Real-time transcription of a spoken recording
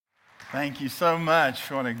Thank you so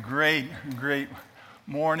much. What a great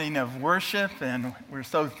morning of worship, and we're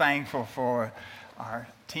so thankful for our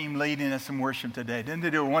team leading us in worship today. Didn't they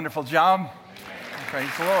do a wonderful job? Praise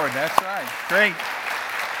the Lord. That's right. Great.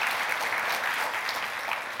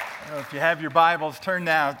 Well, if you have your Bibles, turn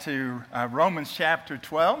now to Romans chapter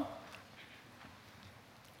 12.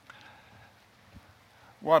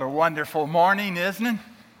 What a wonderful morning, isn't it?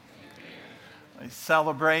 We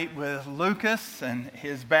celebrate with Lucas and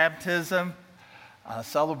his baptism,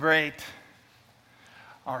 celebrate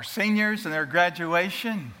our seniors and their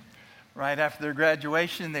graduation. Right after their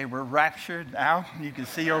graduation, they were raptured out. You can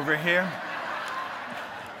see over here.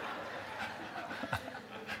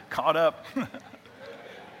 Caught up.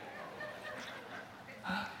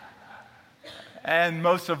 And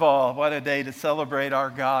most of all, what a day to celebrate our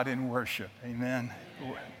God in worship. Amen.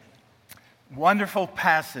 Wonderful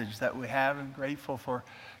passage that we have. I'm grateful for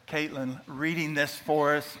Caitlin reading this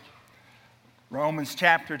for us. Romans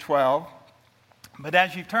chapter 12. But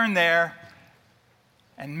as you turn there,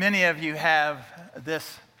 and many of you have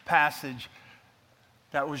this passage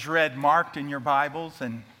that was read marked in your Bibles,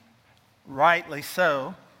 and rightly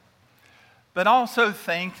so. But also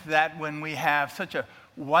think that when we have such a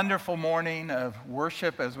wonderful morning of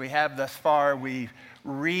worship as we have thus far, we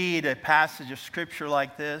read a passage of Scripture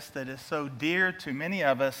like this that is so dear to many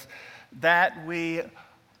of us, that we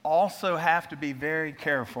also have to be very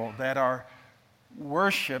careful that our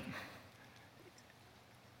worship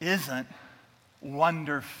isn't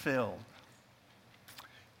wonder-filled.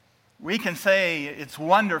 We can say it's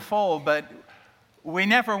wonderful, but we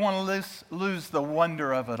never want to lose the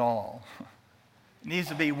wonder of it all. It needs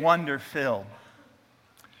to be wonder-filled.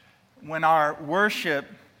 When our worship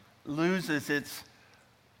loses its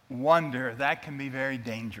wonder, that can be very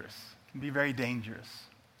dangerous. It can be very dangerous.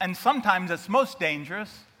 And sometimes it's most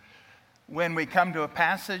dangerous when we come to a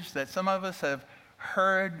passage that some of us have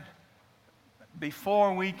heard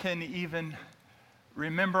before we can even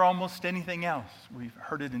remember almost anything else. We've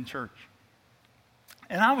heard it in church.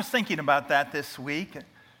 And I was thinking about that this week,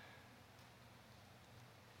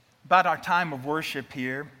 about our time of worship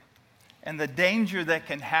here, and the danger that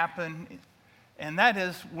can happen. And that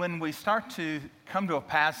is when we start to come to a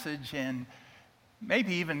passage and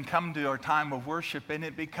maybe even come to our time of worship, and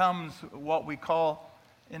it becomes what we call,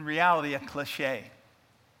 in reality, a cliche.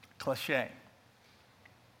 Cliche.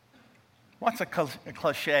 What's a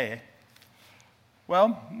cliche?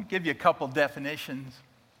 Well, I'll give you a couple definitions.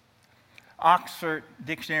 Oxford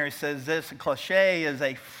Dictionary says this: a cliche is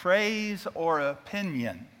a phrase or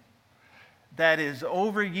opinion that is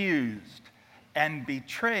overused and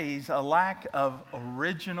betrays a lack of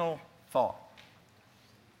original thought.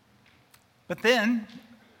 But then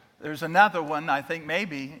there's another one I think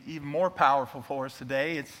maybe even more powerful for us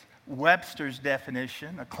today. It's Webster's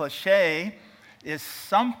definition. A cliche is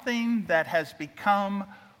something that has become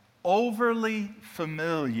overly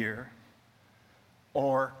familiar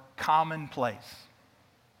or commonplace.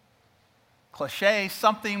 Cliche,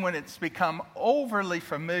 something when it's become overly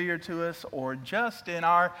familiar to us or just in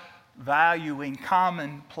our valuing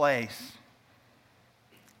commonplace.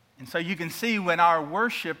 And so you can see when our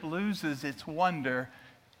worship loses its wonder,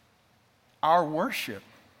 our worship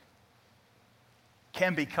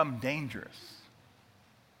can become dangerous.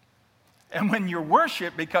 And when your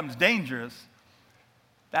worship becomes dangerous,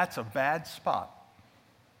 that's a bad spot.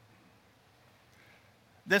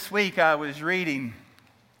 This week I was reading,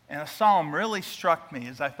 and a psalm really struck me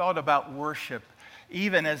as I thought about worship,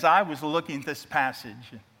 even as I was looking at this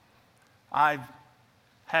passage. I've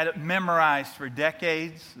had it memorized for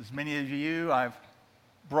decades, as many of you. I've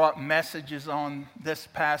brought messages on this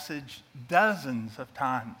passage dozens of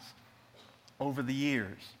times over the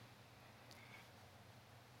years.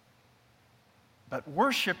 But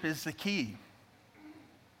worship is the key.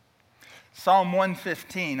 Psalm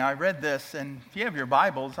 115, I read this, and if you have your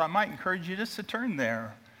Bibles, I might encourage you just to turn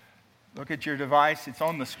there. Look at your device, it's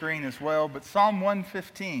on the screen as well. But Psalm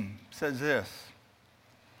 115 says this: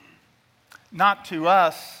 "Not to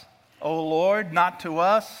us, O Lord, not to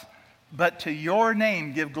us, but to your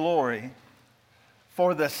name give glory,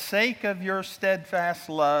 for the sake of your steadfast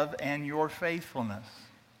love and your faithfulness.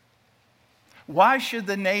 Why should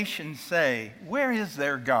the nations say, 'Where is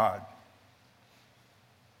their God?'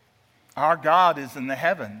 Our God is in the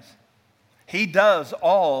heavens. He does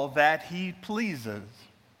all that he pleases.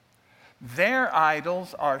 Their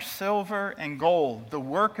idols are silver and gold, the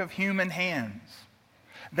work of human hands.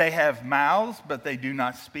 They have mouths, but they do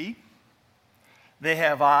not speak. They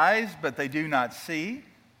have eyes, but they do not see.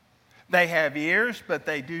 They have ears, but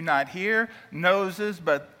they do not hear. Noses,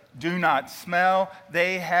 but do not smell.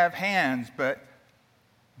 They have hands, but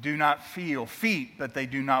do not feel, feet, but they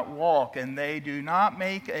do not walk, and they do not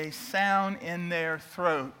make a sound in their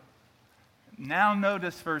throat. Now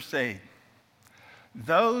notice verse 8.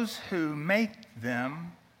 Those who make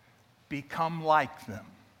them become like them.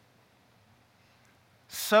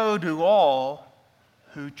 So do all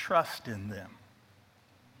who trust in them.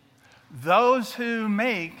 Those who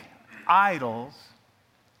make idols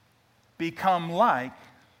become like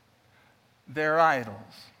their idols.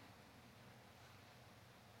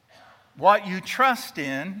 What you trust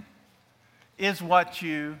in is what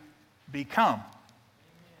you become.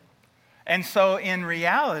 And so in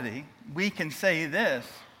reality, we can say this: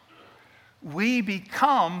 we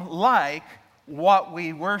become like what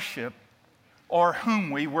we worship or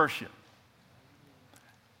whom we worship.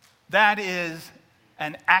 That is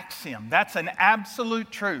an axiom. That's an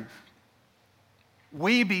absolute truth.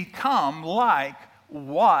 We become like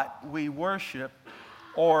what we worship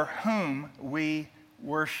or whom we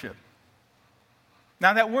worship.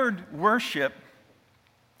 Now, that word worship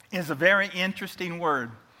is a very interesting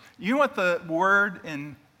word. You know what the word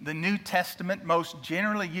in the New Testament most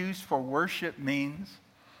generally used for worship means?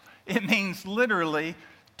 It means literally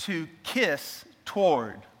to kiss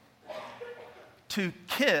toward. To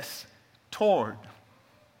kiss toward.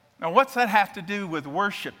 Now, what's that have to do with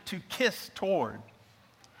worship? To kiss toward.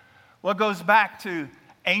 Well, it goes back to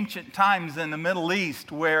ancient times in the Middle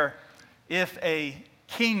East, where if a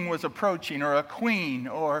king was approaching, or a queen,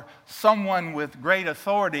 or someone with great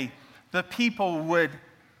authority, the people would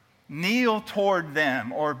kneel toward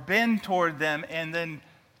them or bend toward them and then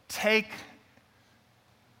take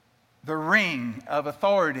the ring of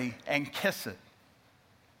authority and kiss it.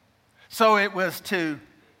 So it was to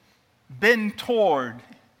bend toward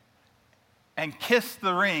and kiss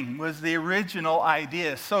the ring was the original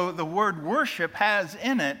idea. So the word worship has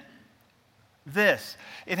in it this.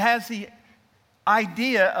 It has the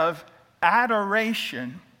idea of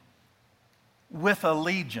adoration with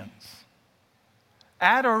allegiance.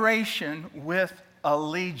 Adoration with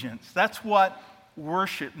allegiance. That's what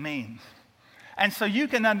worship means. And so you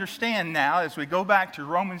can understand now, as we go back to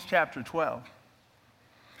Romans chapter 12,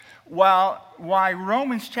 why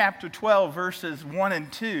Romans chapter 12 verses 1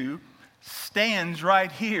 and 2 stands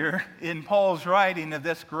right here in Paul's writing of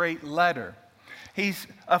this great letter. He's,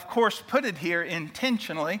 of course, put it here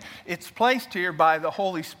intentionally. It's placed here by the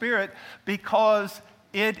Holy Spirit because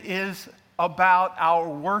it is about our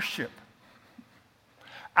worship,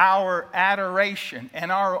 our adoration,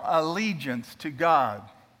 and our allegiance to God.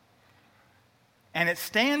 And it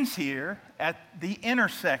stands here at the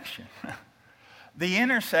intersection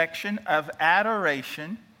of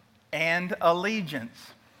adoration and allegiance.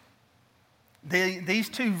 These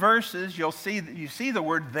two verses, you see the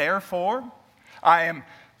word therefore. I am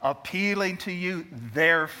appealing to you,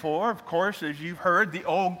 therefore. Of course, as you've heard, the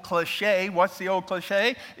old cliche. What's the old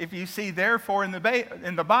cliche? If you see therefore in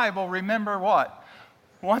the Bible, remember what?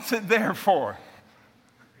 What's it there for?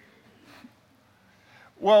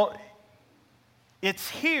 Well, it's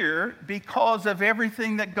here because of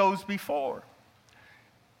everything that goes before.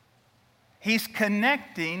 He's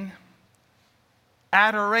connecting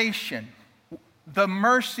adoration, the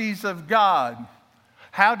mercies of God.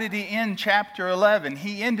 How did he end chapter 11?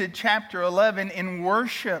 He ended chapter 11 in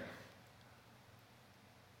worship.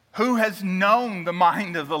 Who has known the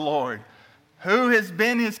mind of the Lord? Who has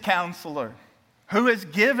been his counselor? Who has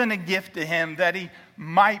given a gift to him that he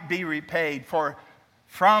might be repaid? For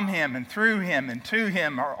from him and through him and to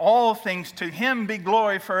him are all things. To him be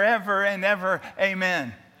glory forever and ever.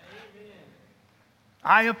 Amen.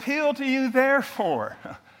 I appeal to you, therefore,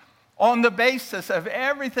 on the basis of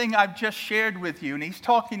everything I've just shared with you. And he's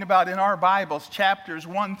talking about in our Bibles, chapters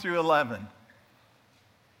 1 through 11.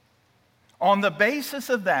 On the basis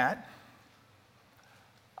of that,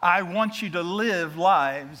 I want you to live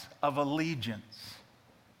lives of allegiance.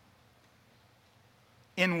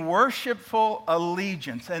 In worshipful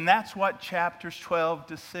allegiance. And that's what chapters 12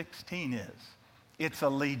 to 16 is. It's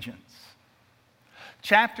allegiance.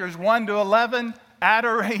 Chapters 1 to 11,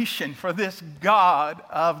 adoration for this God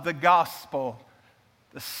of the gospel,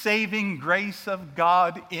 the saving grace of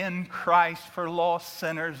God in Christ for lost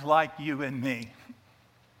sinners like you and me.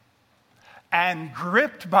 And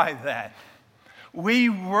gripped by that, we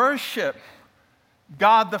worship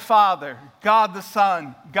God the Father, God the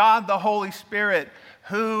Son, God the Holy Spirit,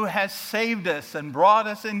 who has saved us and brought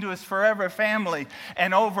us into his forever family.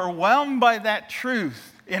 And overwhelmed by that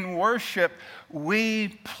truth in worship,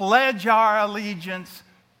 we pledge our allegiance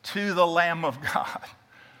to the Lamb of God.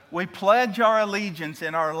 We pledge our allegiance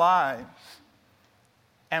in our lives.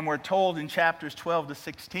 And we're told in chapters 12 to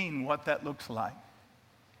 16 what that looks like.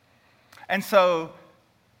 And so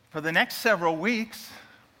For the next several weeks,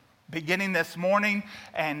 beginning this morning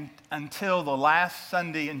and until the last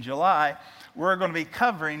Sunday in July, we're going to be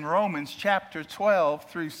covering Romans chapter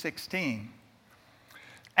 12 through 16.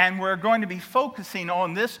 And we're going to be focusing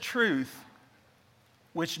on this truth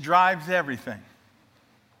which drives everything.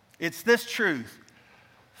 It's this truth.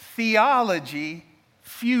 Theology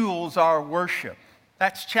fuels our worship.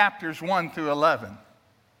 That's chapters 1 through 11.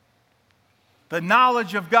 The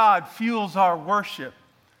knowledge of God fuels our worship,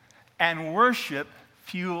 and worship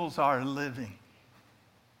fuels our living.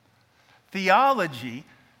 Theology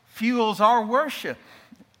fuels our worship.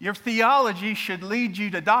 Your theology should lead you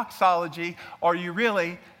to doxology, or you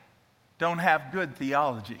really don't have good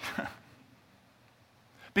theology.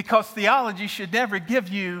 Because theology should never give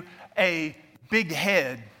you a big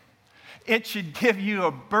head. It should give you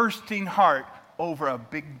a bursting heart over a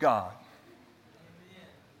big God.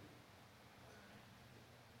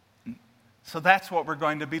 So that's what we're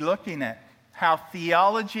going to be looking at. How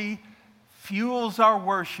theology fuels our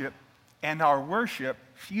worship, and our worship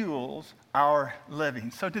fuels our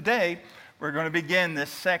living. So today, we're going to begin this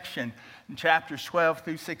section in chapters 12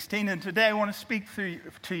 through 16. And today, I want to speak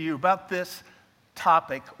to you about this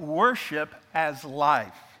topic, worship as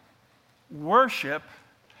life. Worship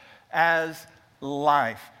as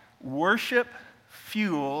life. Worship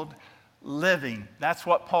fueled living. That's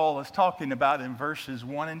what Paul is talking about in verses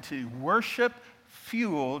 1 and 2. Worship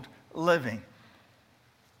fueled living.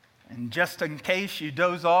 And just in case you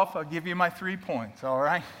doze off, I'll give you my 3 points, all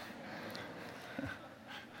right?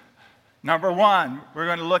 Number 1, we're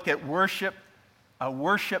going to look at worship, a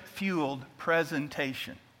worship-fueled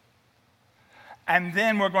presentation. And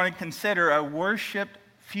then we're going to consider a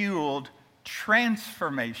worship-fueled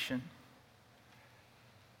transformation.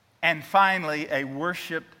 And finally, a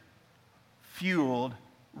worship-fueled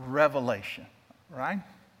revelation, right?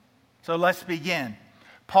 So let's begin.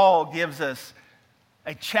 Paul gives us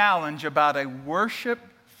a challenge about a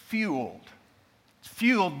worship-fueled. It's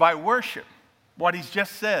fueled by worship, what he's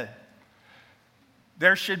just said.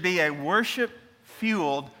 There should be a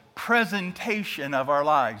worship-fueled presentation of our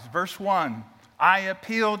lives. Verse 1, I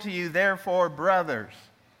appeal to you, therefore, brothers,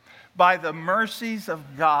 by the mercies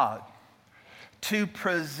of God, to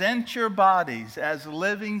present your bodies as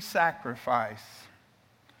living sacrifice,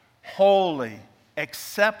 holy,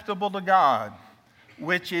 acceptable to God,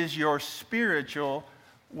 which is your spiritual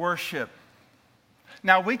worship.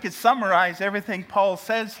 Now, we could summarize everything Paul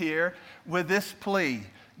says here with this plea.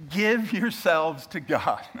 Give yourselves to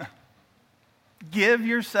God. Give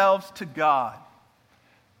yourselves to God.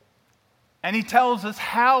 And he tells us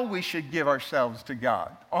how we should give ourselves to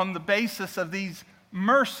God on the basis of these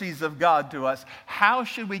mercies of God to us. How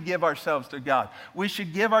should we give ourselves to God? We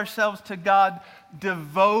should give ourselves to God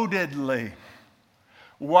devotedly.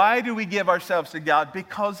 Why do we give ourselves to God?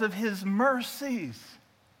 Because of his mercies.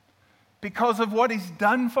 Because of what he's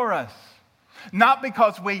done for us. Not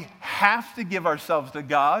because we have to give ourselves to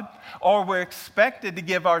God or we're expected to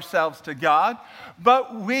give ourselves to God,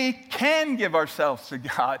 but we can give ourselves to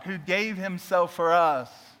God who gave himself for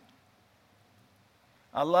us.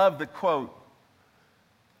 I love the quote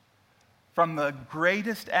from the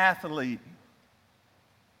greatest athlete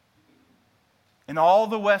in all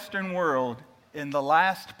the Western world in the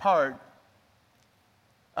last part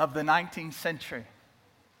of the 19th century.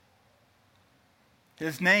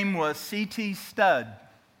 His name was C.T. Studd,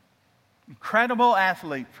 incredible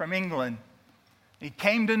athlete from England. He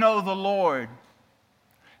came to know the Lord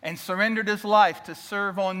and surrendered his life to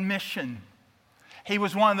serve on mission. He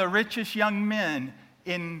was one of the richest young men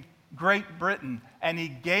in Great Britain, and he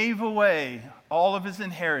gave away all of his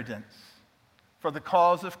inheritance for the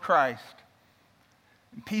cause of Christ.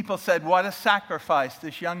 And people said, what a sacrifice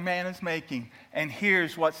this young man is making. And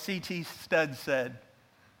here's what C.T. Studd said.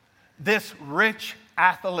 This rich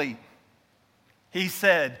athlete, he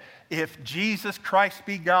said, if Jesus Christ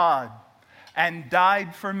be God and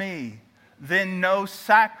died for me, then no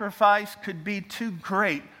sacrifice could be too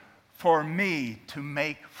great for me to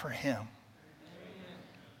make for him.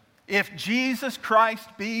 If Jesus Christ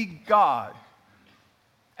be God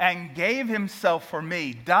and gave himself for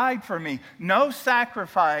me, died for me, no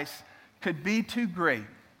sacrifice could be too great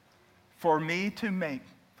for me to make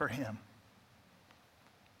for him.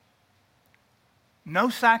 No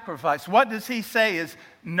sacrifice. What does he say is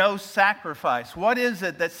no sacrifice? What is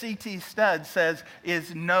it that C.T. Studd says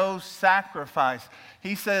is no sacrifice?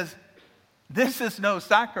 He says, this is no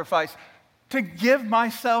sacrifice to give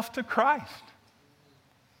myself to Christ.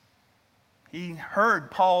 He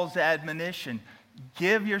heard Paul's admonition,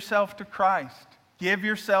 give yourself to Christ. Give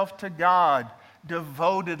yourself to God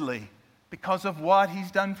devotedly because of what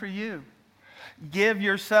he's done for you. give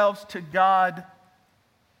yourselves to God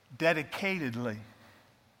dedicatedly,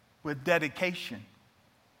 with dedication.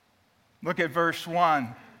 Look at verse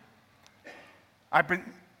 1. I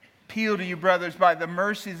appeal to you, brothers, by the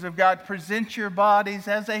mercies of God, present your bodies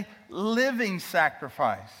as a living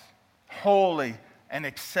sacrifice, holy and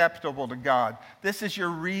acceptable to God. This is your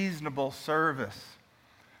reasonable service.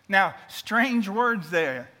 Now, strange words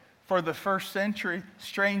there for the first century,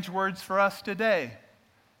 strange words for us today.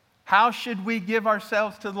 How should we give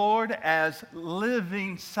ourselves to the Lord? As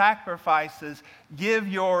living sacrifices. Give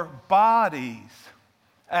your bodies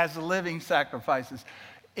as living sacrifices.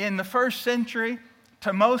 In the first century,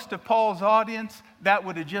 to most of Paul's audience, that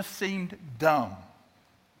would have just seemed dumb.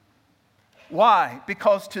 Why?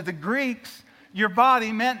 Because to the Greeks, your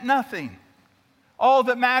body meant nothing. All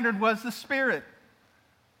that mattered was the spirit.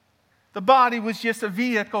 The body was just a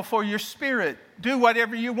vehicle for your spirit. Do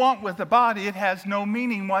whatever you want with the body. It has no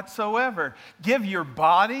meaning whatsoever. Give your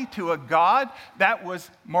body to a god, that was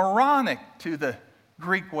moronic to the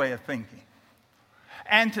Greek way of thinking.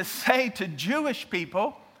 And to say to Jewish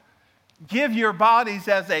people, give your bodies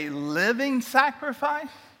as a living sacrifice?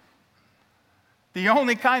 The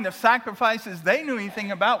only kind of sacrifices they knew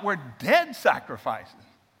anything about were dead sacrifices.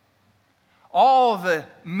 All the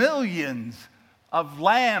millions of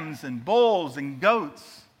lambs and bulls and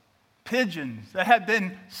goats, pigeons that had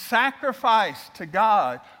been sacrificed to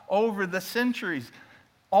God over the centuries,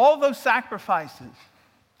 all those sacrifices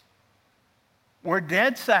were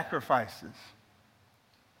dead sacrifices.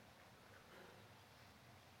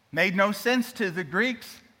 Made no sense to the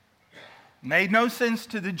Greeks, made no sense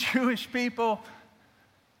to the Jewish people.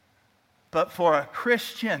 But for a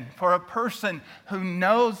Christian, for a person who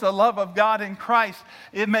knows the love of God in Christ,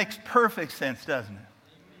 it makes perfect sense, doesn't it?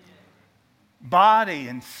 Body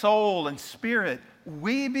and soul and spirit,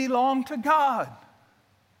 we belong to God.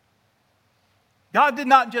 God did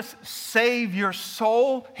not just save your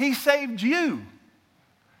soul, He saved you.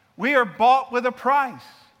 We are bought with a price.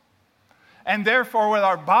 And therefore, with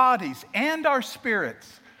our bodies and our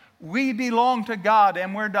spirits, we belong to God,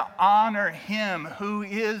 and we're to honor Him, who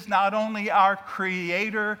is not only our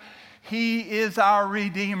Creator, He is our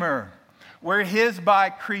Redeemer. We're His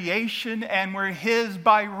by creation, and we're His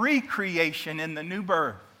by recreation in the new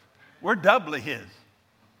birth. We're doubly His.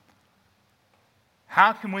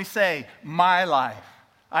 How can we say, my life?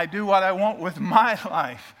 I do what I want with my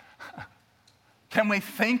life. Can we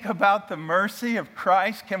think about the mercy of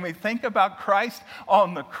Christ? Can we think about Christ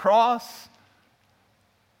on the cross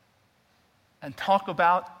and talk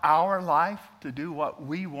about our life to do what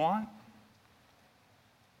we want?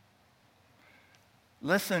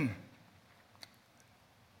 Listen,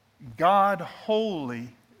 God wholly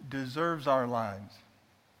deserves our lives,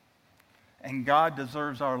 and God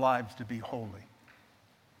deserves our lives to be holy.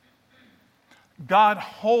 God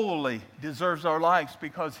wholly deserves our lives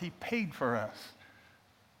because He paid for us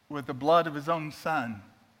with the blood of His own Son,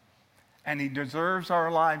 and He deserves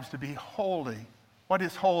our lives to be holy. What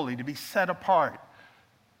is holy? To be set apart,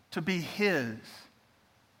 to be His,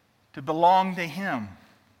 to belong to Him.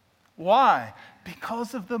 Why?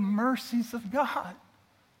 Because of the mercies of God.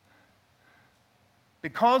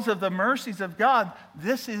 Because of the mercies of God,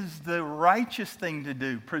 this is the righteous thing to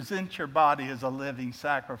do. Present your body as a living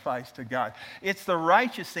sacrifice to God. It's the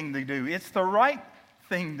righteous thing to do. It's the right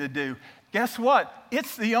thing to do. Guess what?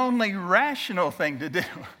 It's the only rational thing to do.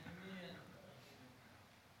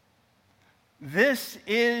 This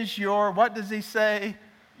is your, what does he say?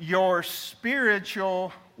 Your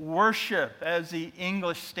spiritual worship, as the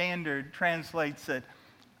English Standard translates it.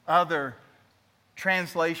 Other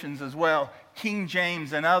translations as well, King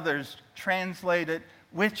James and others translate it,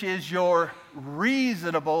 which is your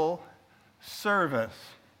reasonable service.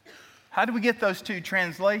 How do we get those two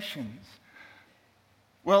translations?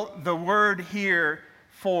 Well, the word here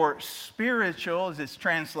for spiritual, as it's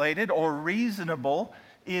translated, or reasonable,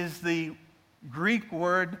 is the Greek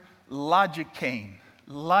word logikein.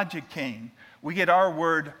 Logikein. We get our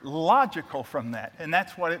word logical from that, and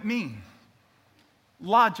that's what it means.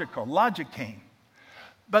 Logical, logikein.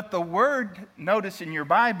 But the word, notice in your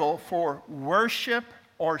Bible, for worship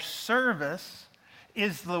or service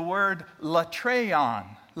is the word latreion.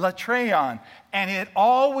 Latreion. And it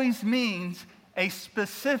always means a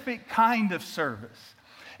specific kind of service.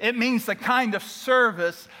 It means the kind of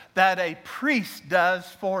service that a priest does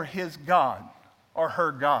for his God or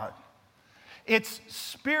her God. It's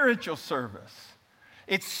spiritual service.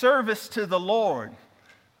 It's service to the Lord.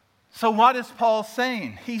 So what is Paul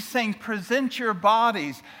saying? He's saying present your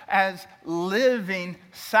bodies as living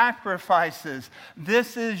sacrifices.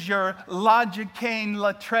 This is your logikein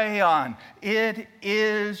latreion. It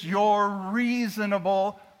is your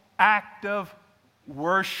reasonable act of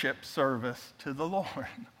worship service to the Lord. Amen.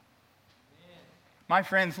 My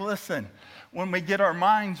friends, listen. When we get our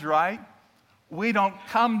minds right, we don't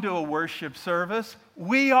come to a worship service.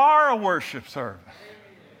 We are a worship service.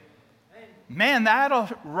 Man, that'll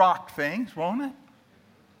rock things, won't it?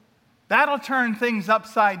 That'll turn things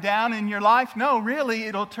upside down in your life. No, really,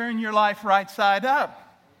 it'll turn your life right side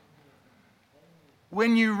up.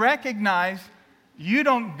 When you recognize you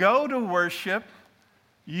don't go to worship,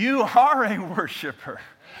 you are a worshiper.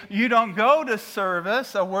 You don't go to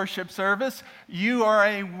service, a worship service. You are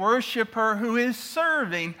a worshiper who is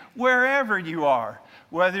serving wherever you are.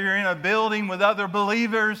 Whether you're in a building with other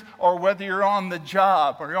believers or whether you're on the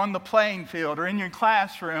job or you're on the playing field or in your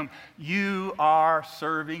classroom, you are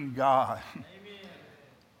serving God. Amen.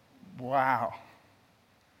 Wow.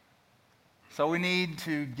 So we need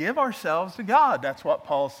to give ourselves to God. That's what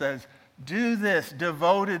Paul says. Do this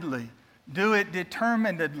devotedly. Do it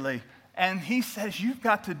determinedly. And he says you've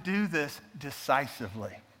got to do this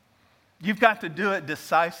decisively. You've got to do it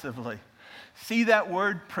decisively. See that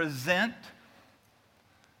word present?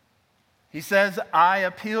 He says, I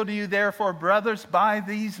appeal to you, therefore, brothers, by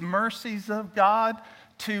these mercies of God,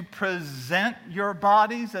 to present your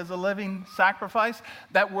bodies as a living sacrifice.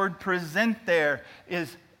 That word present there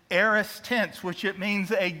is aorist tense, which it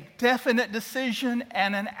means a definite decision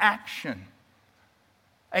and an action.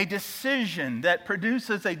 A decision that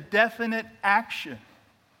produces a definite action.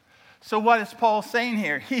 So what is Paul saying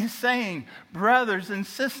here? He's saying, brothers and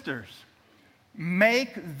sisters,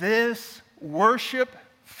 make this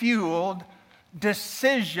worship-fueled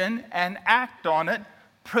decision and act on it.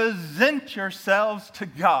 Present yourselves to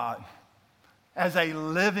God as a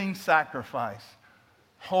living sacrifice,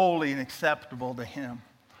 holy and acceptable to Him.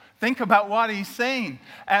 Think about what he's saying.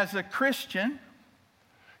 As a Christian,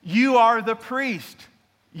 you are the priest.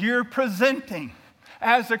 You're presenting.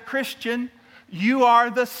 As a Christian, you are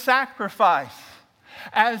the sacrifice.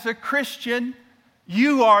 As a Christian,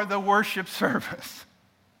 you are the worship service.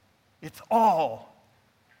 It's all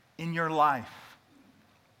in your life.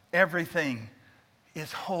 Everything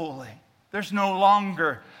is holy. There's no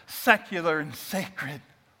longer secular and sacred.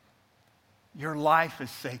 Your life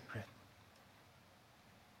is sacred.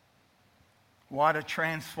 What a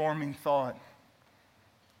transforming thought.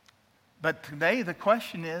 But today the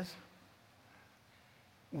question is,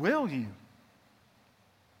 will you?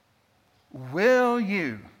 Will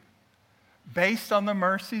you, based on the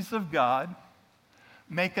mercies of God,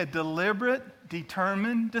 make a deliberate,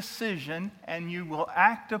 determined decision, and you will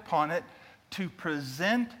act upon it to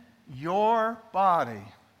present your body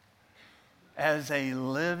as a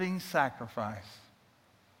living sacrifice,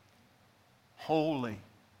 holy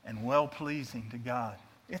and well-pleasing to God?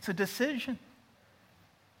 It's a decision.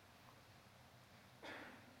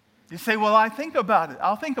 You say, well, I'll think about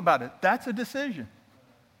it. That's a decision.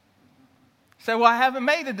 You say, well, I haven't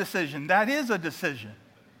made a decision. That is a decision.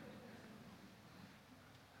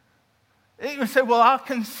 You say, well, I'll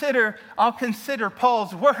consider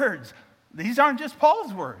Paul's words. These aren't just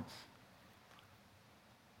Paul's words.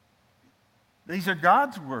 These are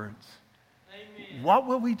God's words. Amen. What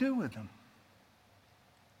will we do with them?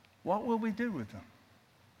 What will we do with them?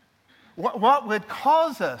 What would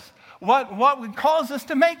cause us? What would cause us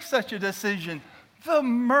to make such a decision? The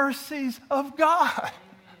mercies of God.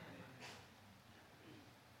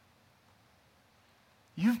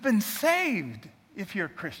 You've been saved if you're a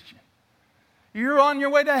Christian. You're on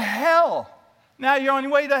your way to hell. Now you're on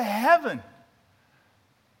your way to heaven.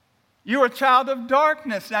 You're a child of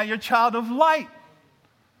darkness. Now you're a child of light.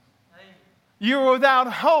 You were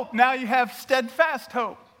without hope. Now you have steadfast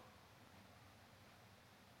hope.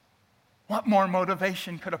 What more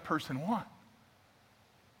motivation could a person want?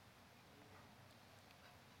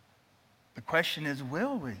 The question is,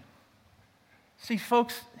 will we? See,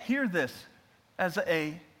 folks, hear this as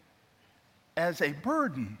a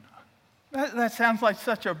burden. That sounds like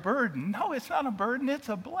such a burden. No, it's not a burden. It's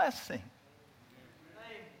a blessing.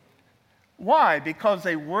 Why? Because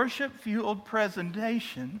a worship-fueled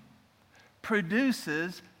presentation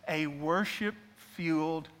produces a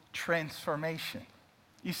worship-fueled transformation.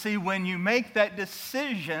 You see, when you make that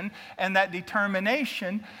decision and that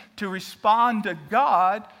determination to respond to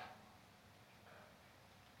God,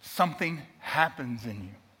 something happens in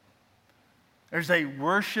you. There's a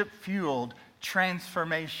worship-fueled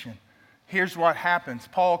transformation. Here's what happens.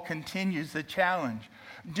 Paul continues the challenge.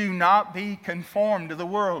 Do not be conformed to the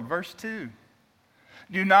world. Verse 2.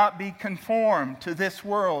 Do not be conformed to this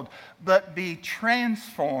world, but be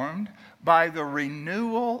transformed by the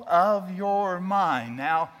renewal of your mind.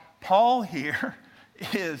 Now, Paul here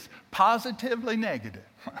is positively negative.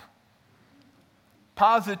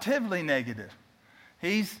 Positively negative.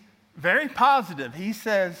 He's very positive. He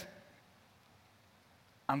says,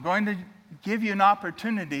 I'm going to give you an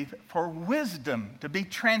opportunity for wisdom to be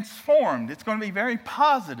transformed. It's going to be very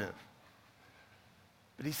positive.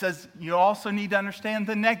 But he says you also need to understand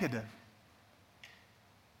the negative,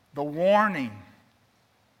 the warning.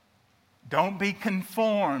 Don't be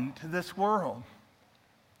conformed to this world.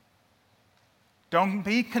 Don't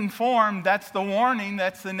be conformed. That's the warning.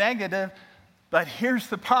 That's the negative. But here's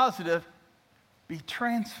the positive. Be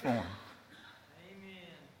transformed. Amen.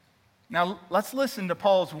 Now, let's listen to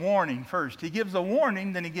Paul's warning first. He gives a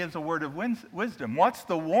warning, then he gives a word of wisdom. What's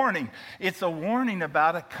the warning? It's a warning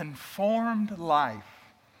about a conformed life.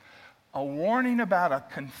 A warning about a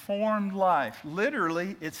conformed life.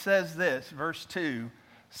 Literally, it says this, verse 2,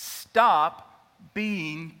 stop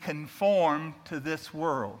being conformed to this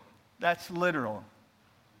world. That's literal.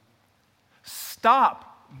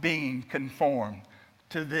 Stop being conformed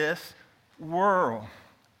to this world.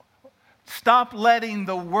 Stop letting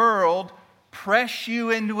the world press you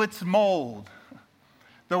into its mold.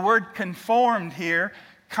 The word conformed here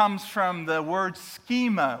comes from the word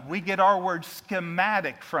schema. We get our word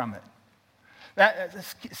schematic from it. That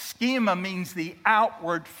schema means the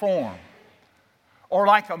outward form, or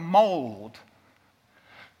like a mold.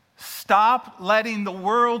 Stop letting the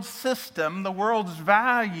world's system, the world's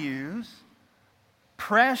values,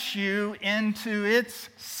 press you into its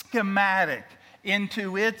schematic,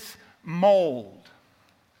 into its mold.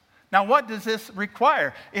 Now, what does this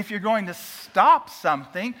require? If you're going to stop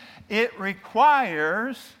something, it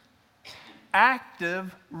requires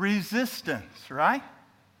active resistance, right?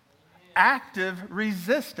 Active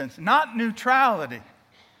resistance, not neutrality.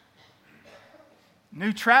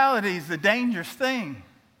 Neutrality is the dangerous thing,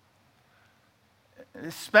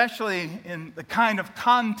 especially in the kind of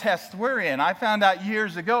contest we're in. I found out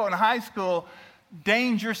years ago in high school,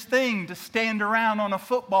 dangerous thing to stand around on a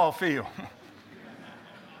football field.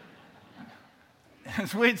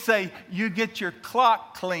 As we'd say, you get your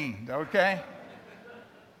clock cleaned, okay?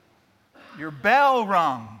 Your bell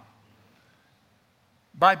rung.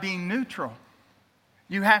 By being neutral.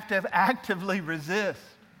 You have to actively resist.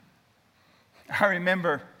 I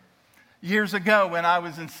remember years ago when I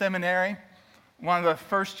was in seminary, one of the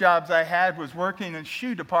first jobs I had was working in the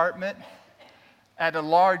shoe department at a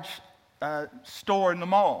large store in the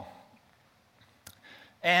mall.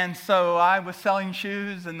 And so I was selling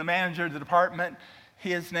shoes, and the manager of the department,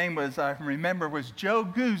 his name was, I remember, was Joe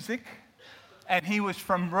Guzik, and he was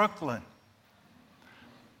from Brooklyn.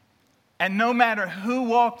 And no matter who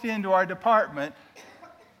walked into our department,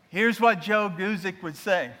 here's what Joe Guzik would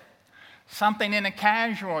say. Something in a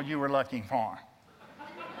casual you were looking for.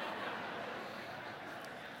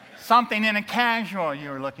 Something in a casual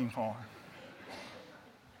you were looking for.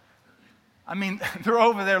 I mean, they're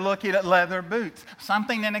over there looking at leather boots.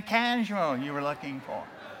 Something in a casual you were looking for.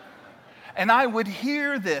 And I would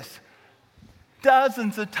hear this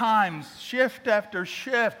dozens of times, shift after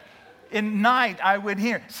shift. In night, I would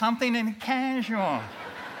hear something in casual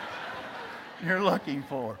you're looking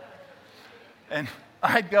for. And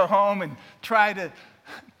I'd go home and try to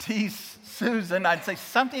tease Susan. I'd say,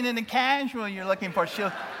 something in the casual you're looking for.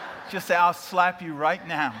 She'll say, I'll slap you right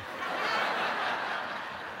now.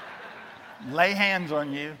 Lay hands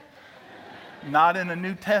on you. Not in a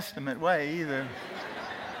New Testament way either.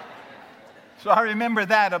 So I remember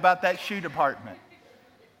that about that shoe department.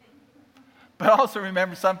 But I also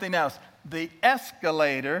remember something else. The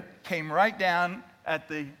escalator came right down at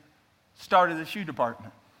the start of the shoe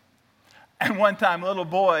department. And one time a little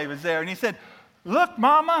boy was there and he said, look,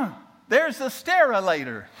 Mama, there's the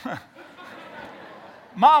sterilator.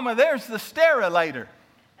 Mama, there's the sterilator.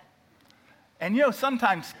 And you know,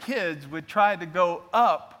 sometimes kids would try to go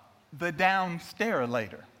up the down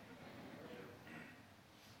sterilator.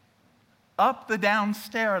 Up the down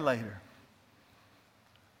sterilator.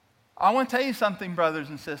 I want to tell you something, brothers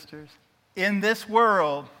and sisters. In this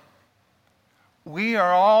world, we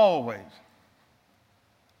are always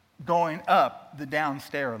going up the down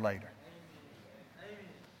sterilator.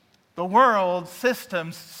 The world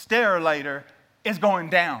system's sterilator is going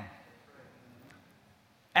down.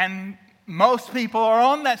 And most people are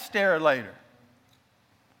on that sterilator.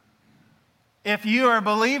 If you are a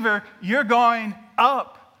believer, you're going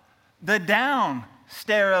up the down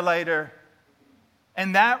sterilator.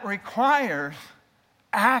 And that requires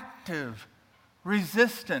active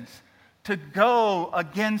resistance to go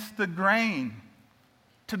against the grain,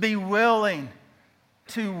 to be willing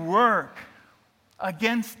to work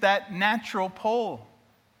against that natural pull.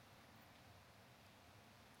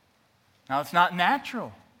 Now, it's not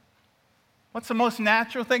natural. What's the most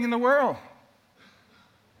natural thing in the world?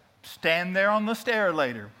 Stand there on the stair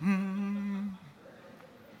later.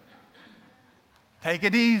 Take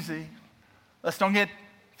it easy. Let's don't get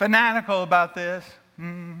fanatical about this.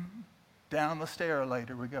 Down the stair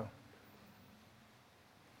later we go.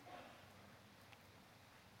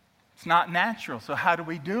 It's not natural, so how do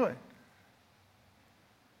we do it?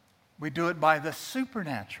 We do it by the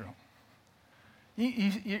supernatural.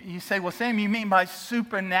 You say, well, Sam, you mean by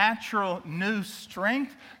supernatural new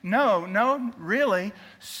strength? No, really,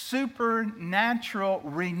 supernatural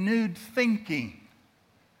renewed thinking.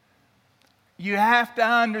 You have to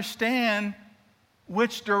understand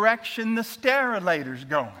which direction the stairlater's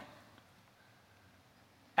going.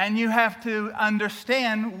 And you have to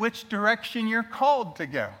understand which direction you're called to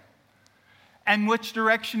go. And which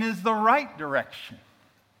direction is the right direction.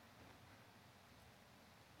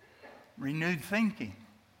 Renewed thinking.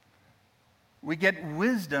 We get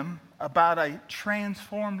wisdom about a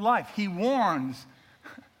transformed life. He warns,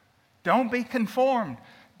 don't be conformed.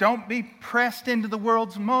 Don't be pressed into the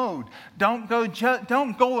world's mode. Don't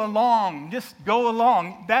go along. Just go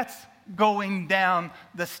along. That's going down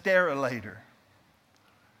the stairlater.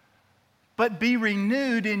 But be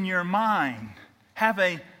renewed in your mind. Have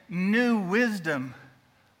a new wisdom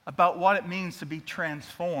about what it means to be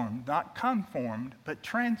transformed. Not conformed, but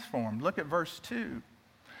transformed. Look at verse 2.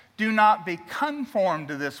 Do not be conformed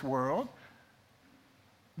to this world,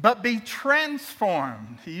 but be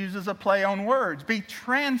transformed. He uses a play on words. Be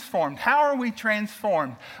transformed. How are we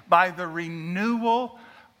transformed? By the renewal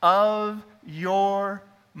of your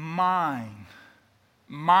mind.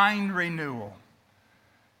 Mind renewal.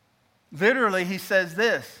 Literally, he says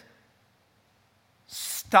this.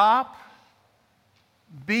 Stop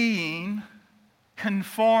being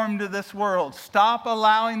conformed to this world. Stop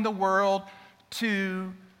allowing the world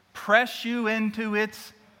to press you into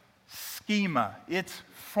its schema, its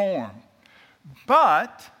form.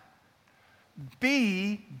 But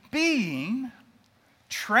be being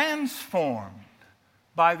transformed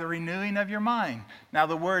by the renewing of your mind. Now,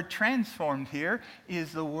 the word transformed here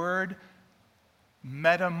is the word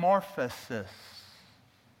metamorphosis.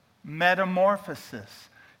 Metamorphosis.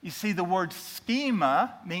 You see, the word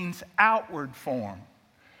schema means outward form.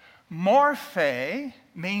 Morphe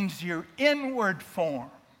means your inward form.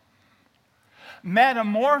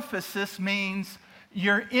 Metamorphosis means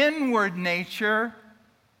your inward nature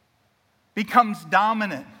becomes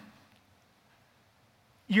dominant.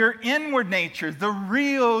 Your inward nature, the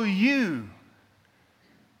real you,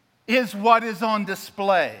 is what is on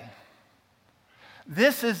display.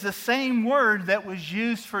 This is the same word that was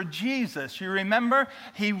used for Jesus. You remember,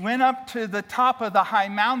 he went up to the top of the high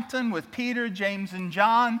mountain with Peter, James, and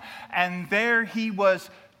John, and there he was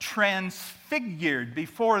transfigured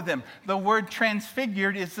before them. The word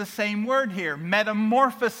transfigured is the same word here,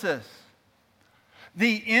 metamorphosis.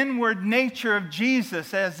 The inward nature of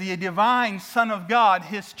Jesus as the divine Son of God,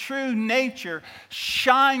 his true nature,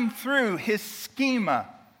 shined through his schema,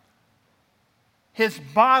 his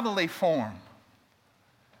bodily form.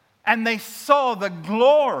 And they saw the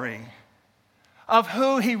glory of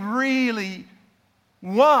who he really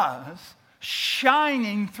was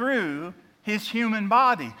shining through his human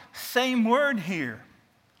body. Same word here.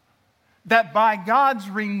 That by God's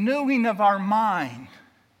renewing of our mind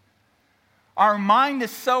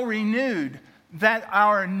is so renewed that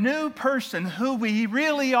our new person, who we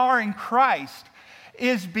really are in Christ,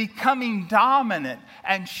 is becoming dominant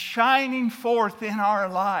and shining forth in our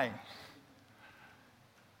lives.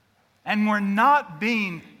 And we're not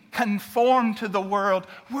being conformed to the world.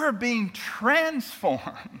 We're being transformed.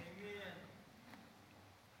 Amen.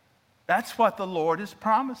 That's what the Lord is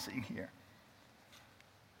promising here.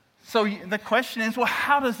 So the question is, well,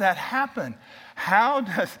 how does that happen? How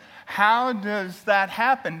does that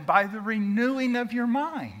happen? By the renewing of your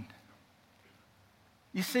mind.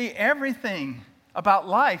 You see, everything about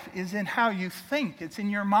life is in how you think. It's in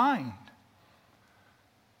your mind.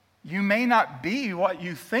 You may not be what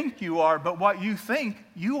you think you are, but what you think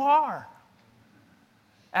you are.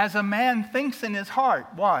 As a man thinks in his heart,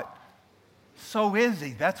 what? So is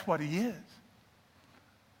he. That's what he is.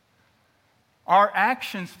 Our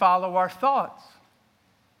actions follow our thoughts,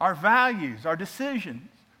 our values, our decisions.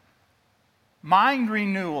 Mind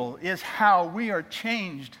renewal is how we are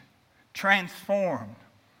changed, transformed.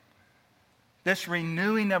 This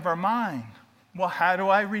renewing of our mind. Well, how do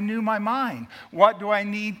I renew my mind? What do I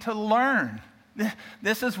need to learn?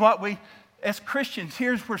 This is what we, as Christians,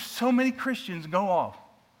 here's where so many Christians go off.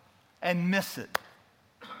 and miss it.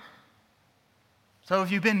 So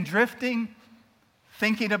if you've been drifting,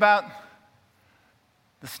 thinking about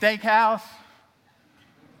the steakhouse,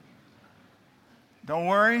 don't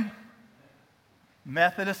worry.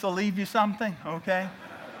 Methodists will leave you something, okay?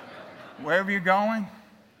 Wherever you're going.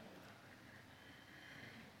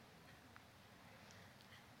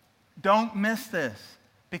 Don't miss this,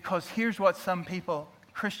 because here's what some people,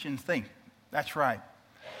 Christians, think. That's right.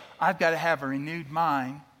 I've got to have a renewed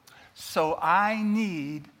mind, so I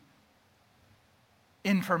need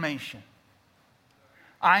information.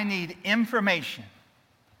 I need information.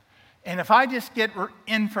 And if I just get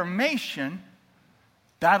information,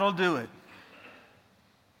 that'll do it.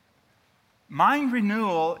 Mind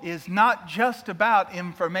renewal is not just about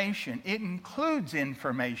information. It includes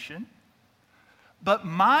information. But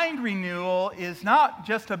mind renewal is not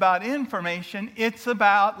just about information. It's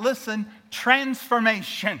about, listen,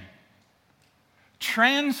 transformation.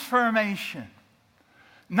 Transformation.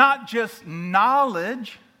 Not just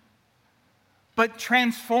knowledge, but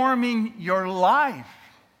transforming your life.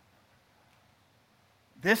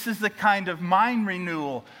 This is the kind of mind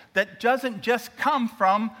renewal that doesn't just come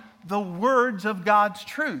from the words of God's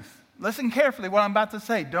truth. Listen carefully what I'm about to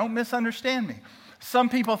say. Don't misunderstand me. Some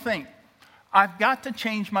people think, I've got to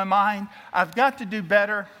change my mind. I've got to do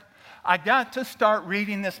better. I've got to start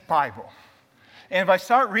reading this Bible. And if I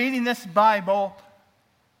start reading this Bible,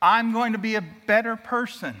 I'm going to be a better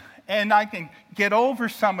person. And I can get over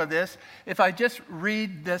some of this if I just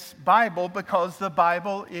read this Bible, because the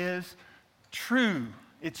Bible is true.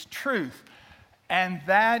 It's truth. And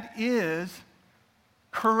that is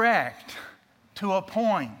correct to a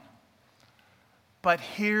point. But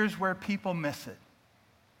here's where people miss it.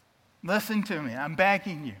 Listen to me. I'm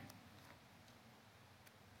begging you.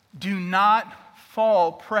 Do not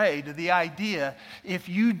fall prey to the idea if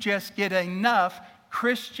you just get enough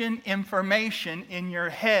Christian information in your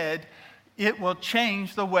head, it will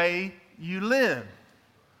change the way you live.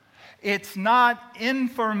 It's not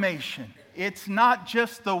information. It's not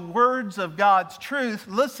just the words of God's truth.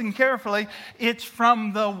 Listen carefully. It's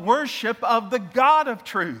from the worship of the God of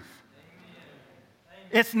truth.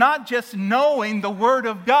 It's not just knowing the Word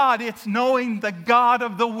of God, it's knowing the God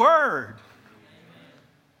of the Word.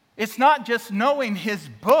 It's not just knowing His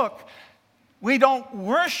book. We don't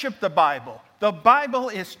worship the Bible. The Bible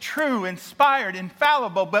is true, inspired,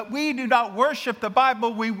 infallible, but we do not worship the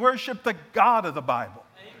Bible, we worship the God of the Bible.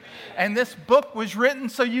 Amen. And this book was written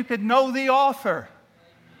so you could know the author.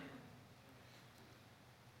 Amen.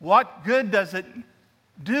 What good does it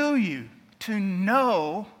do you to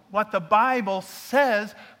know what the Bible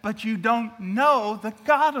says, but you don't know the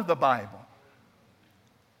God of the Bible?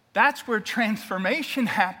 That's where transformation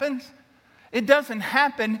happens. It doesn't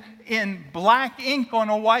happen in black ink on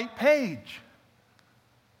a white page.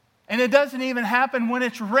 And it doesn't even happen when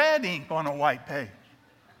it's red ink on a white page.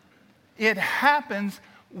 It happens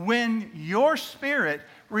when your spirit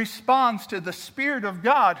responds to the Spirit of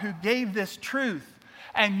God who gave this truth,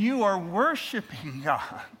 and you are worshiping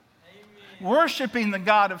God. Worshiping the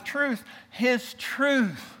God of truth. His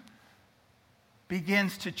truth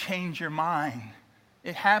begins to change your mind.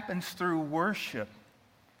 It happens through worship.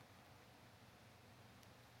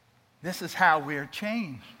 This is how we are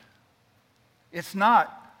changed. It's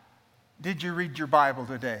not, did you read your Bible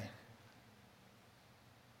today?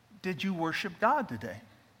 Did you worship God today?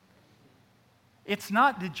 It's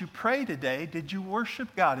not, did you pray today? Did you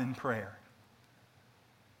worship God in prayer?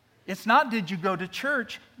 It's not, did you go to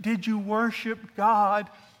church? Did you worship God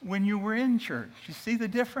when you were in church? You see the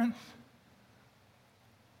difference?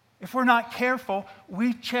 If we're not careful,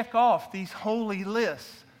 we check off these holy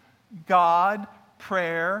lists. God,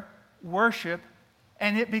 prayer, worship,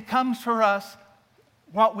 and it becomes for us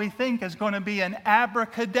what we think is going to be an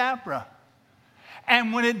abracadabra.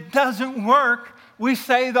 And when it doesn't work, we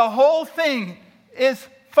say the whole thing is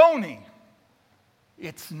phony.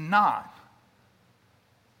 It's not.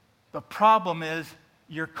 The problem is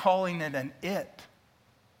you're calling it an it.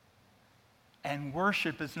 And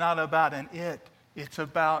worship is not about an it. It's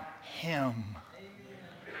about Him.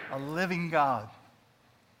 Amen. A living God.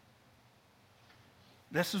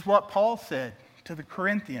 This is what Paul said to the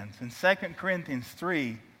Corinthians in 2 Corinthians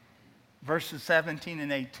 3, verses 17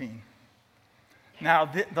 and 18. Now,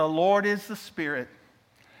 the Lord is the Spirit,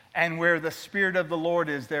 and where the Spirit of the Lord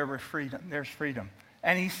is, there's freedom.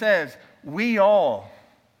 And he says, we all,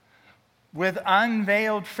 with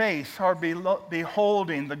unveiled face, are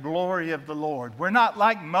beholding the glory of the Lord. We're not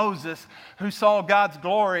like Moses, who saw God's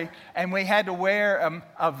glory, and we had to wear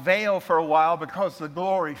a veil for a while because the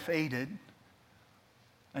glory faded,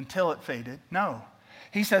 until it faded. No.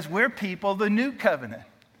 He says, we're people of the new covenant.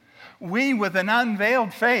 We, with an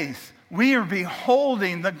unveiled face, we are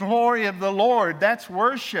beholding the glory of the Lord. That's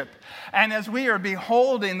worship. And as we are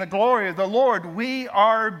beholding the glory of the Lord, we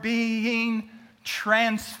are being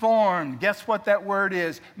transformed. Guess what that word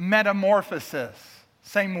is? Metamorphosis.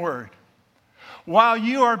 Same word. While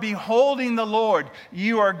you are beholding the Lord,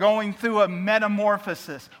 you are going through a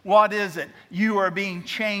metamorphosis. What is it? You are being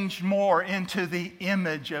changed more into the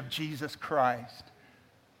image of Jesus Christ.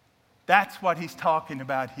 That's what he's talking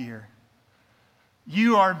about here.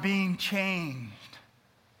 You are being changed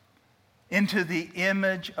into the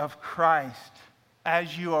image of Christ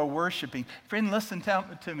as you are worshiping. Friend, listen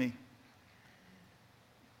to me.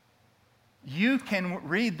 You can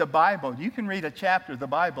read the Bible. You can read a chapter of the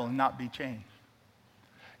Bible and not be changed.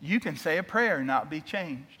 You can say a prayer and not be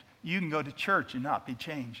changed. You can go to church and not be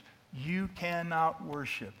changed. You cannot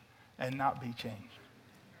worship and not be changed.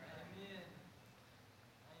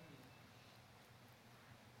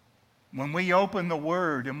 When we open the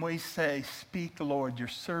Word and we say, "Speak, Lord, your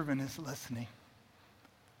servant is listening."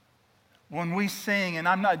 When we sing, and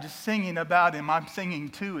I'm not just singing about him, I'm singing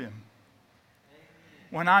to him.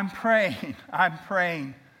 When I'm praying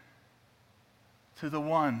to the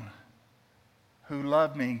one who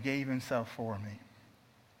loved me and gave himself for me.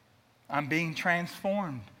 I'm being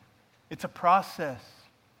transformed. It's a process.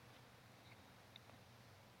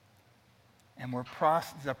 And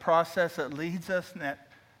it's a process that leads us in that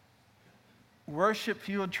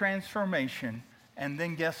worship-fueled transformation. And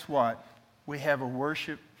then guess what? We have a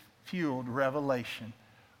worship-fueled revelation.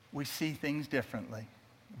 We see things differently.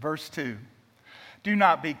 Verse 2. Do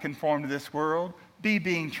not be conformed to this world. Be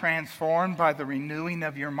being transformed by the renewing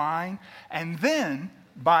of your mind. And then,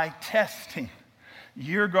 by testing,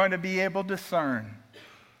 you're going to be able to discern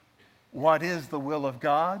what is the will of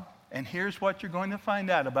God. And here's what you're going to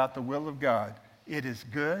find out about the will of God. It is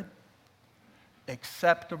good,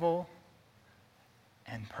 acceptable,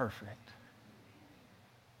 and perfect.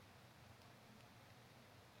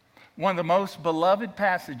 One of the most beloved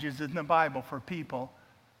passages in the Bible for people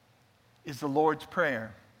is the Lord's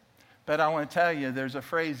Prayer. But I want to tell you, there's a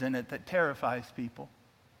phrase in it that terrifies people.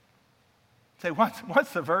 Say,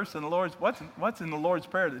 what's the verse in the Lord's, what's in the Lord's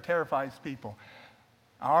Prayer that terrifies people?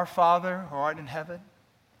 Our Father, who art in heaven,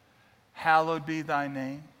 hallowed be thy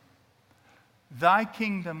name. Thy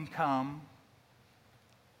kingdom come,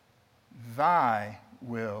 thy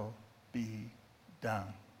will be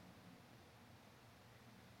done.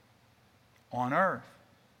 On earth.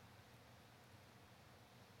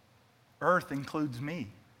 Earth includes me.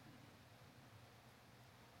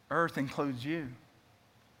 Earth includes you.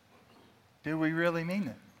 Do we really mean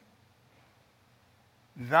it?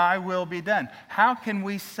 Thy will be done. How can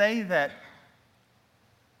we say that?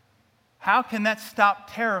 How can that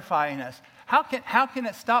stop terrifying us? How can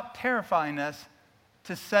it stop terrifying us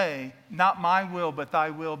to say, not my will, but thy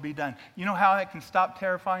will be done? You know how that can stop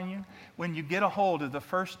terrifying you? When you get a hold of the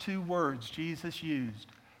first two words Jesus used,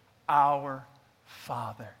 our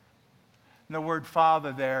Father. And the word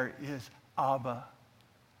Father there is Abba,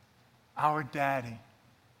 our Daddy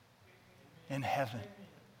in heaven.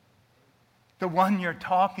 The one you're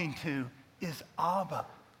talking to is Abba.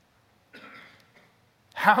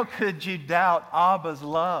 How could you doubt Abba's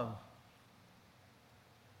love?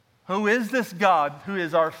 Who is this God who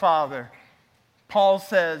is our Father? Paul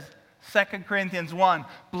says, 2 Corinthians 1,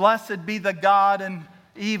 blessed be the God and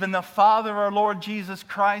even the Father of our Lord Jesus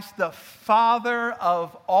Christ, the Father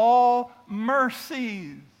of all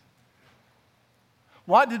mercies.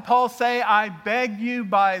 What did Paul say? I beg you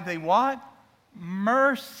by the what?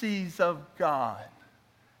 Mercies of God.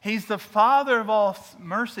 He's the Father of all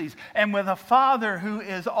mercies. And with a Father who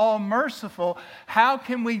is all merciful, how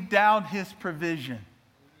can we doubt his provision?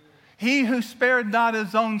 He who spared not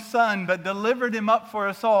his own Son, but delivered him up for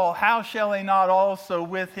us all, how shall he not also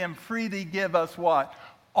with him freely give us what?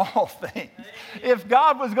 All things. If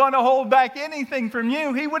God was going to hold back anything from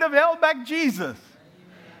you, he would have held back Jesus.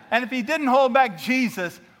 And if he didn't hold back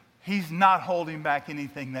Jesus, he's not holding back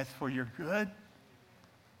anything that's for your good.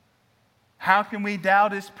 How can we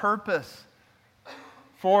doubt his purpose?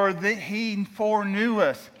 He foreknew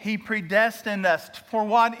us. He predestined us. For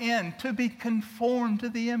what end? To be conformed to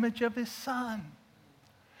the image of his Son.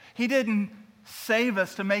 He didn't save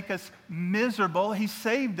us to make us miserable. He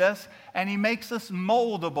saved us and he makes us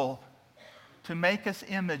moldable to make us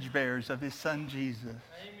image bearers of his Son Jesus. Amen.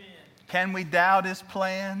 Can we doubt his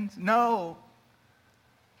plans? No.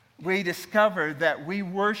 We discover that we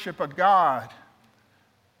worship a God,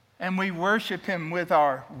 and we worship him with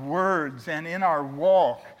our words and in our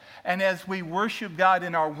walk. And as we worship God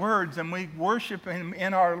in our words and we worship him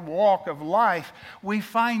in our walk of life, we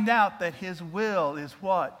find out that his will is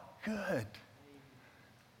what? good.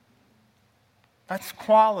 That's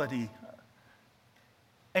quality.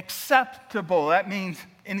 Acceptable, that means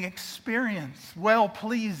in experience,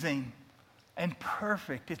 well-pleasing and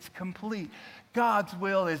perfect. It's complete. God's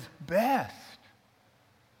will is best.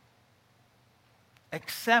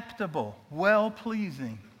 Acceptable,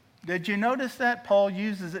 well-pleasing. Did you notice that? Paul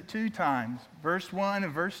uses it 2 times, verse 1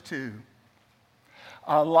 and verse 2.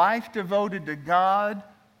 A life devoted to God,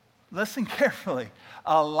 listen carefully,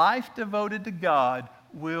 a life devoted to God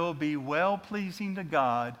will be well-pleasing to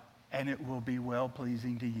God, and it will be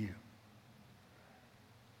well-pleasing to you.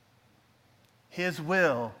 His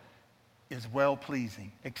will is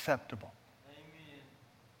well-pleasing, acceptable. Amen.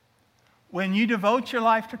 When you devote your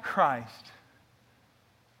life to Christ,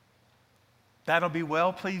 that'll be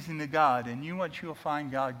well-pleasing to God, and you know what you'll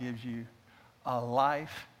find God gives you? A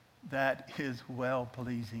life that is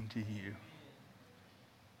well-pleasing to you.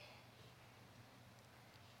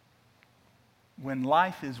 When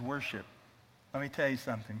life is worship, let me tell you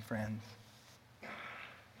something, friends.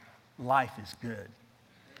 Life is good.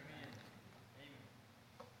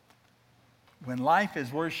 When life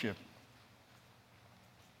is worship,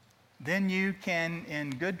 then you can,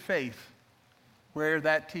 in good faith, wear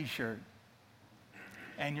that t-shirt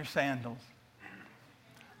and your sandals.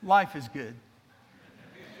 Life is good.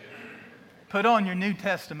 Put on your New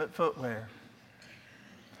Testament footwear.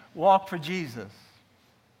 Walk for Jesus.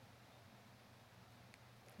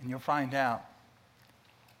 And you'll find out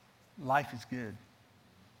life is good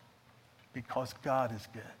because God is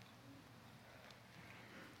good.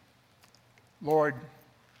 Lord,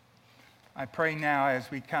 I pray now as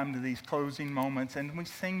we come to these closing moments and we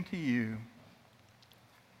sing to you,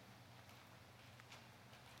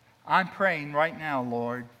 I'm praying right now,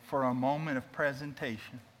 Lord, for a moment of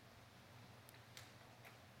presentation.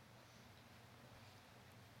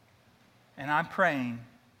 And I'm praying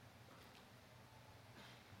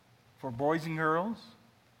for boys and girls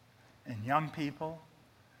and young people,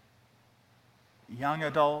 young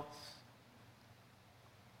adults,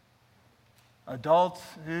 adults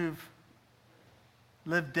who've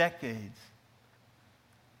lived decades,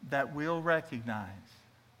 that will recognize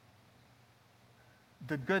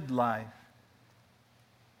the good life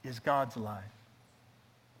is God's life.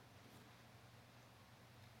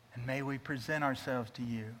 And may we present ourselves to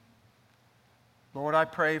you. Lord, I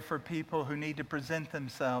pray for people who need to present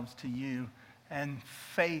themselves to you, and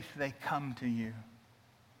faith they come to you.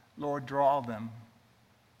 Lord, draw them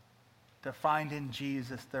to find in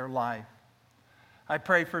Jesus their life. I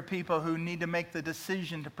pray for people who need to make the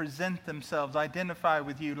decision to present themselves, identify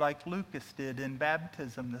with you like Lucas did in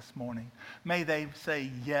baptism this morning. May they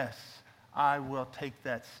say, yes, I will take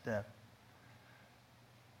that step.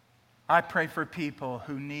 I pray for people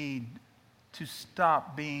who need to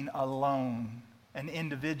stop being alone and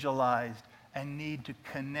individualized and need to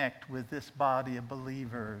connect with this body of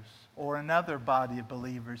believers or another body of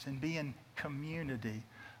believers and be in community.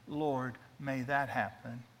 Lord, may that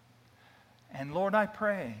happen. And Lord, I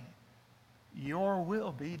pray your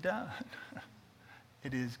will be done.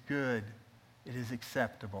 It is good. It is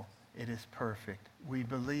acceptable. It is perfect. We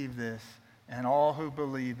believe this, and all who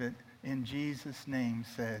believe it in Jesus' name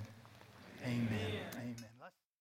said, amen. Amen.